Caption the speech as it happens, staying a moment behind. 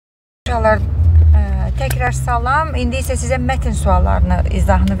Uşaqlar, təkrar salam. İndi isə sizə mətn suallarını,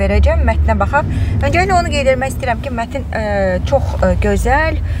 izahını verəcəm. Mətnə baxaq. Öncəliklə onu qeyd etmək istəyirəm ki, mətn çox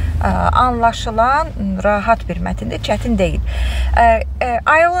gözəl, anlaşılan, rahat bir mətndir, çətin deyil.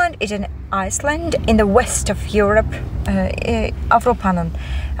 Ireland is an Iceland in the west of Europe. Avropanın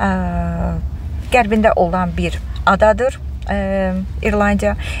qərbində olan bir adadır.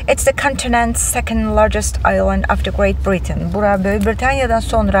 İrlandiya. It's the continent's second largest island after Great Britain. Bura Böyük Britaniyadan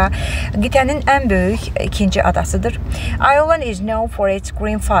sonra qitənin ən böyük ikinci adasıdır. Ireland is known for its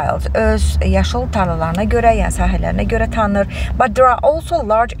green fields. Öz yaşıl tarlalarına görə, yəni sahələrinə görə tanınır. But there are also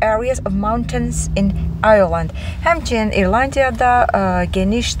large areas of mountains in Ireland. Həmçinin İrlandiyada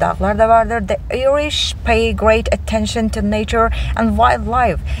geniş dağlar da vardır. The Irish pay great attention to nature and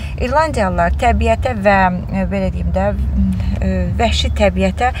wildlife. İrlandiyalılar təbiətə və belə deyim də vəhşi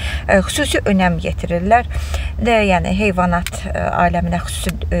təbiətə xüsusi önəm yetirirlər. Yəni heyvanat aləminə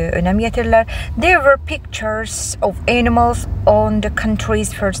xüsusi önəm yetirirlər. There were pictures of animals on the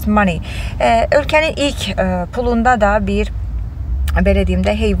country's first money. Ölkənin ilk pulunda da bir belə deyim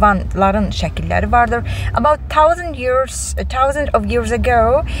də heyvanların şəkilləri vardır. About 1000 of years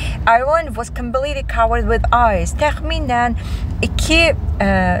ago, Ireland was completely covered with ice. Təxminən 2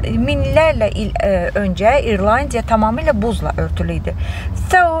 minlərlə il öncə İrlandiya tamamilə buzla örtülü idi.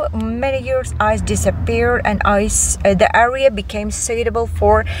 So many years ice disappeared and the area became suitable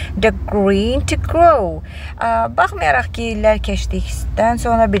for the green to grow. Baxmayaraq ki, illər keçdikdən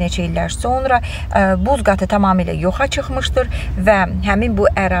sonra, bir neçə illər sonra buz qatı tamamilə yoxa çıxmışdır və həmin bu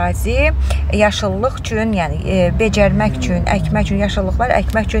ərazi yaşıllıq üçün, yəni becərmək üçün, əkmək üçün, yaşıllıqlar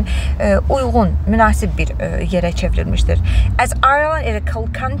əkmək üçün uyğun, münasib bir yerə çevrilmişdir. As Ireland is a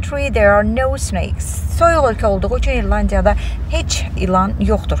cold country, there are no snakes. Soyuq ölkə olduğu üçün İrlandiyada heç ilan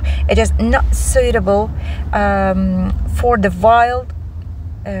yoxdur. It is not suitable for the wild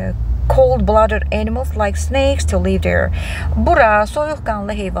cold-blooded animals like snakes to live there. Bura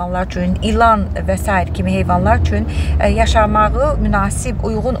soyuqqanlı heyvanlar üçün, ilan və s. kimi heyvanlar üçün yaşamağı münasib,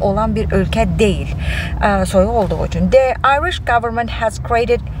 uyğun olan bir ölkə deyil. Soyuq olduğu üçün. The Irish government has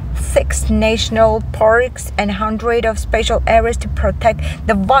created 6 national parks and 100 of special areas to protect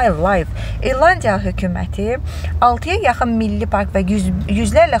the wildlife. İrlandiya hökuməti 6-ya yaxın milli park və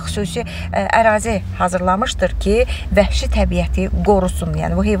yüzlərlə xüsusi ərazi hazırlamışdır ki, vəhşi təbiəti qorusun,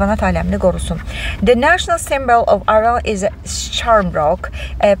 yəni bu heyvanat aləmini qorusun. The national symbol of Ireland is a shamrock,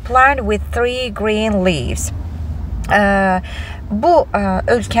 a plant with 3 green leaves. Bu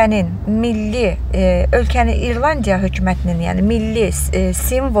ölkənin milli, ölkənin İrlandiya hökumətinin, yəni milli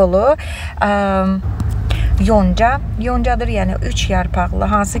simvolu yoncadır, yəni 3 yarpaqlı,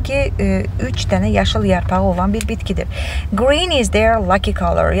 hansı ki 3 dənə yaşıl yarpağı olan bir bitkidir. Green is their lucky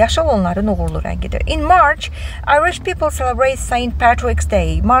color. Yaşıl onların uğurlu rəngidir. In March, Irish people celebrate St. Patrick's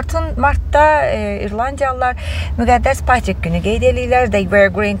Day. Martda İrlandiyalılar müqəddəs Patrik günü qeyd edirlər. They wear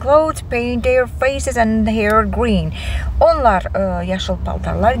green clothes, paint their faces and hair green. Onlar yaşıl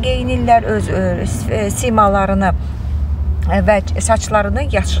paltarlar geyinirlər, öz simalarını və saçlarını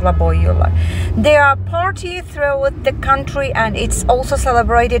yaşıla boyuyorlar. There are parties throughout the country and it's also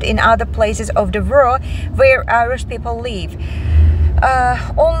celebrated in other places of the world where Irish people live.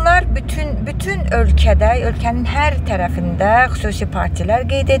 Onlar bütün ölkədə, ölkənin hər tərəfində xüsusi partilər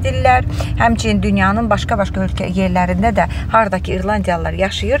qeyd edirlər. Həmçinin dünyanın başqa yerlərində də hardakı İrlandiyalılar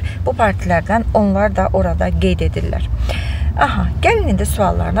yaşayır, bu partilərdən onlar da orada qeyd edirlər. Gəlin indi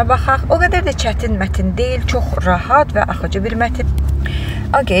suallarına baxaq. O qədər də çətin mətn deyil, çox rahat və axıcı bir mətn.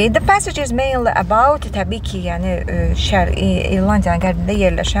 Okay, the passage is mainly about, təbii ki, yəni İrlandiyanın qərbində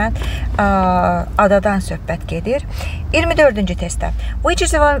yerləşən adadan söhbət gedir. 24-cü testdə. Which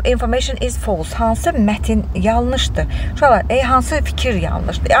information is false? Hansı mətn yanlışdır? Uşaqlar, hansı fikir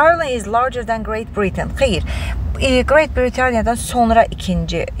yanlışdır? Ireland is larger than Great Britain. Xeyr. Great Britaniyadan sonra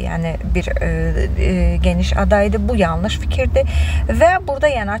ikinci, yəni bir geniş adaydı. Bu yanlış fikirdir. Və burada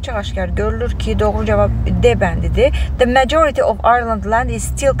yəni açıq-aşkar görülür ki, doğru cavab D bəndidir. The majority of Ireland land is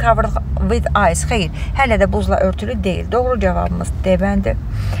still covered with ice. Xeyr, hələ də buzla örtülü deyil. Doğru cavabımız D bəndi.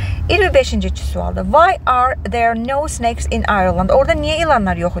 25-ci sualda. Why are there no snakes in Ireland? Orada niyə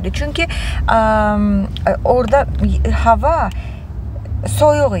ilanlar yox idi? Çünki orada hava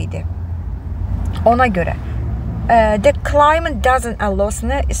soyuq idi. Ona görə. The climate doesn't allow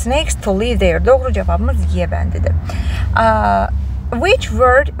snakes to live there. Doğru cevabımız Y bəndidir. Which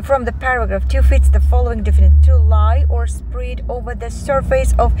word from the paragraph 2 fits the following definition? To lie or spread over the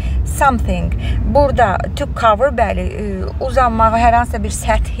surface of something. Burada to cover, bəli, uzanmağı, hər hansısa bir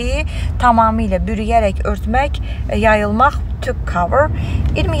səthi tamamilə bürüyərək örtmək, yayılmaq, to cover.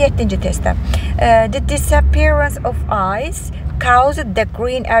 27-ci testdə. The disappearance of ice caused the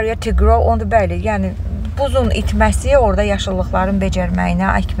green area to grow on the belly. Yəni buzun itməsi orada yaşıllıqların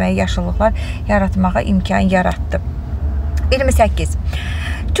becərməyinə, əkməyi, yaşıllıqlar yaratmağa imkan yaratdı. 28.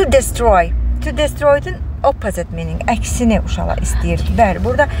 To destroy. To destroy-dun opposite meaning, əksini uşaqlar istəyir. Bəli,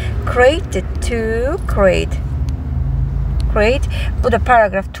 burada create, to create. Create. Bu da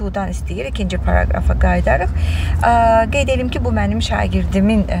paragraf 2-dan istəyir. İkinci paragrafa qayıdarıq. Qeyd edim ki, bu mənim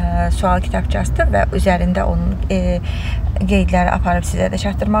şagirdimin sual kitabçasıdır və üzərində onun qeydləri aparıb sizə də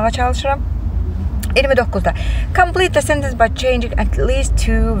çatdırmağa çalışıram. 29-da. Complete the sentence by changing at least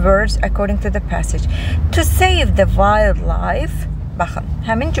 2 words according to the passage. To save the wildlife. Baxın,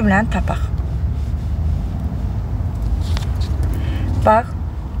 həmin cümləni tapaq. Bax,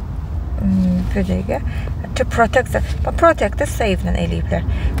 bir dəqiqə. To protect the save-lə eləyiblər.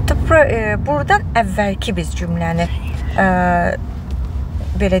 Buradan əvvəlki biz cümləni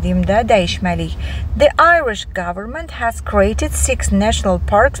belə deyim də dəyişməliyik. The Irish government has created 6 national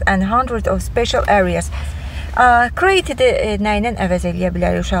parks and hundreds of special areas. Created-i nə ilə əvəz eləyə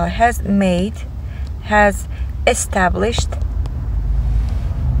bilərik uşaqlar? Has made, has established,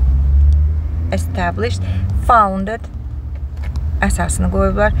 founded, əsasını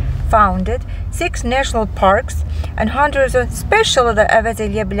qoyublar. Founded 6 national parks and hundreds of special da əvəz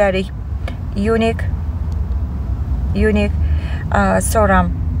eləyə bilərik. Unique, sonra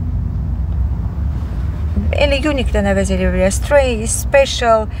elə unique-dən əvəz eləyə bilərik. Strange,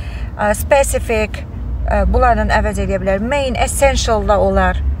 special, specific, bunlardan əvəz eləyə bilərik. Main, essential da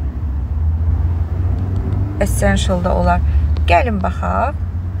olar. Gəlin baxaq.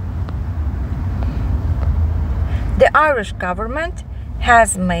 The Irish government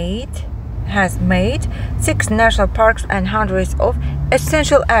has made 6 national parks and hundreds of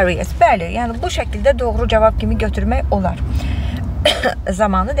essential areas. Bəli, yəni bu şəkildə doğru cavab kimi götürmək olar.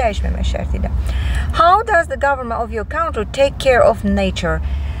 Zamanı dəyişməmək şərtilə. How does the government of your country take care of nature?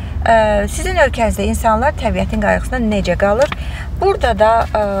 Sizin ölkənizdə insanlar təbiətin qayğısına necə qalır? Burada da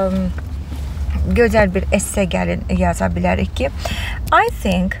gözəl bir esse gəlin yaza bilərik ki, I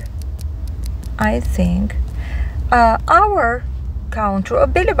think our country,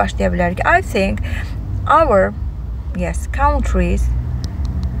 belə başlaya bilərik ki, I think our countries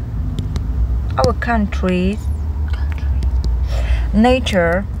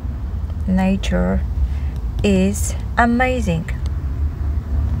nature is amazing.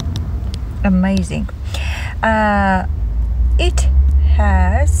 It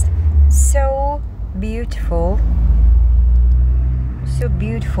has so beautiful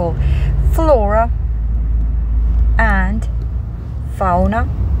flora and fauna.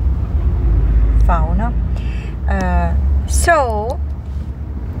 So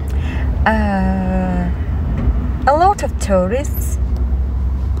a lot of tourists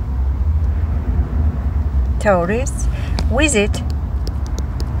visit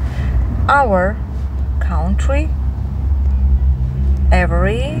our country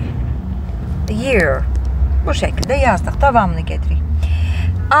every year. Bu şəkildə yazdıq. Davamını gedirik.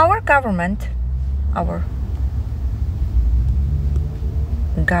 Our government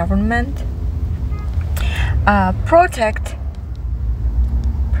protect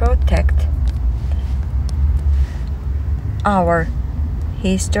our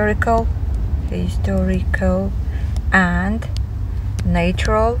historical and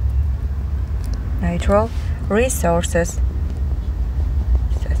natural resources.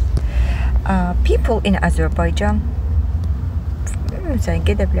 People in Azerbaijan,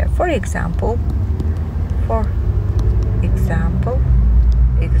 for example,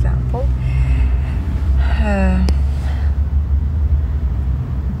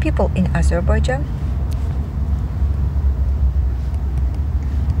 people in Azerbaijan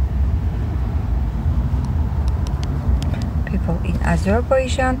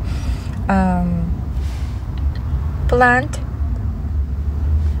plant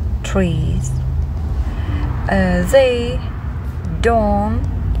trees. They don't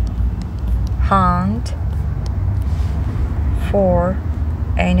hunt for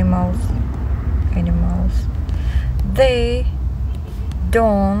animals. They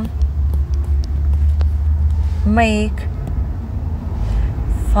don't make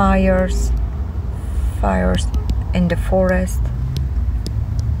fires in the forest.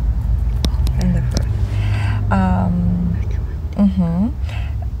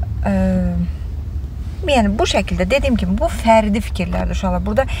 Yəni bu şəkildə dediyim kimi bu fərdi fikirlərdir uşaqlar.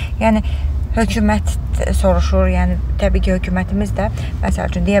 Burada yəni hökumət soruşur, yəni təbii ki hökumətimiz də məsəl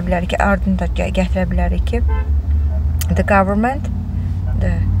üçün deyə bilər ki, ardını da gətirə bilərik ki the government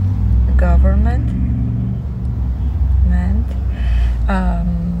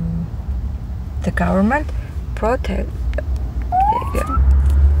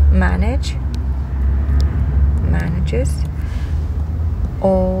manages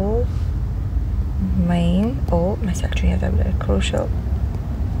all main, məsəl üçün yaza bilərik,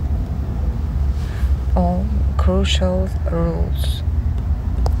 crucial rules.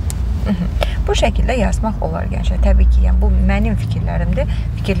 Bu şəkildə yazmaq olar gənclər. Təbii ki, yəni, bu mənim fikirlərimdir.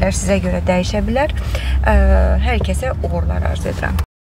 Fikirlər sizə görə dəyişə bilər. Hər kəsə uğurlar arzu edirəm.